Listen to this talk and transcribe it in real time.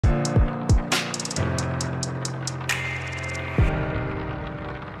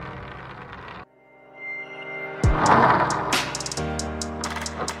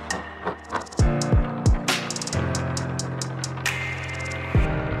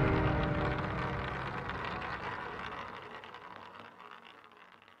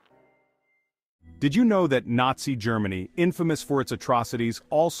Did you know that Nazi Germany, infamous for its atrocities,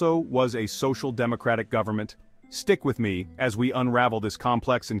 also was a social democratic government? Stick with me as we unravel this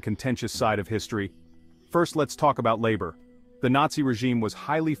complex and contentious side of history. First, let's talk about labor. The Nazi regime was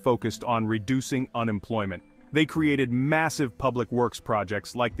highly focused on reducing unemployment. They created massive public works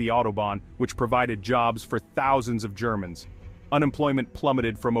projects like the Autobahn, which provided jobs for thousands of Germans. Unemployment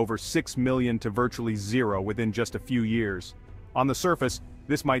plummeted from over 6 million to virtually zero within just a few years. On the surface,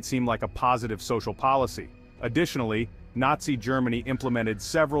 this might seem like a positive social policy. Additionally, Nazi Germany implemented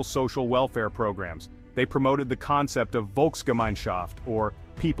several social welfare programs. They promoted the concept of Volksgemeinschaft, or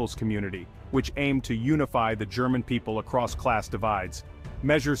people's community, which aimed to unify the German people across class divides.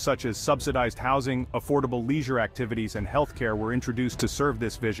 Measures such as subsidized housing, affordable leisure activities, and healthcare were introduced to serve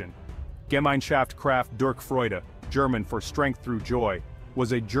this vision. Gemeinschaft Kraft durch Freude, German for strength through joy,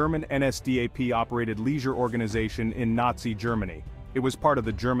 was a German NSDAP-operated leisure organization in Nazi Germany. It was part of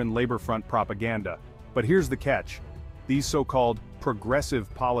the German Labor Front propaganda. But here's the catch. These so-called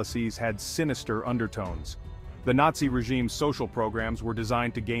progressive policies had sinister undertones. The Nazi regime's social programs were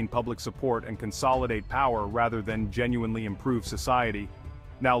designed to gain public support and consolidate power rather than genuinely improve society.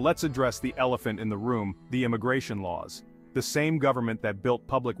 Now let's address the elephant in the room, the immigration laws. The same government that built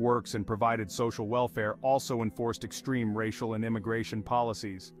public works and provided social welfare also enforced extreme racial and immigration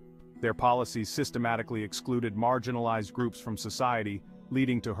policies. Their policies systematically excluded marginalized groups from society,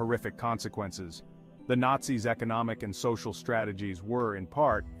 leading to horrific consequences. The Nazis' economic and social strategies were, in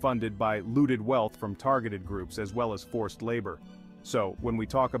part, funded by looted wealth from targeted groups as well as forced labor. So, when we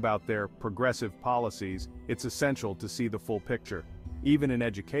talk about their progressive policies, it's essential to see the full picture. Even in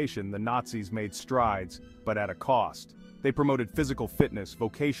education, the Nazis made strides, but at a cost. They promoted physical fitness,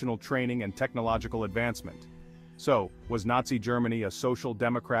 vocational training, and technological advancement. So, was Nazi Germany a social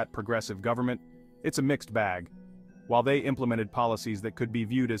democrat progressive government? It's a mixed bag. While they implemented policies that could be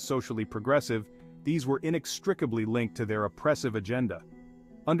viewed as socially progressive, these were inextricably linked to their oppressive agenda.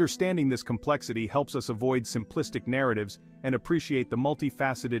 Understanding this complexity helps us avoid simplistic narratives and appreciate the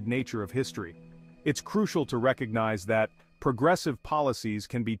multifaceted nature of history. It's crucial to recognize that progressive policies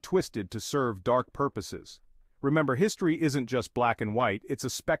can be twisted to serve dark purposes. Remember, history isn't just black and white, it's a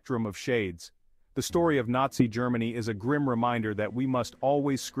spectrum of shades. The story of Nazi Germany is a grim reminder that we must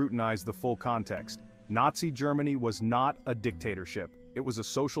always scrutinize the full context. Nazi Germany was not a dictatorship. It was a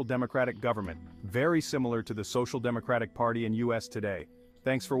social democratic government, very similar to the Social Democratic Party in US today.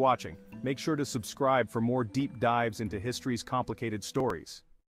 Thanks for watching. Make sure to subscribe for more deep dives into history's complicated stories.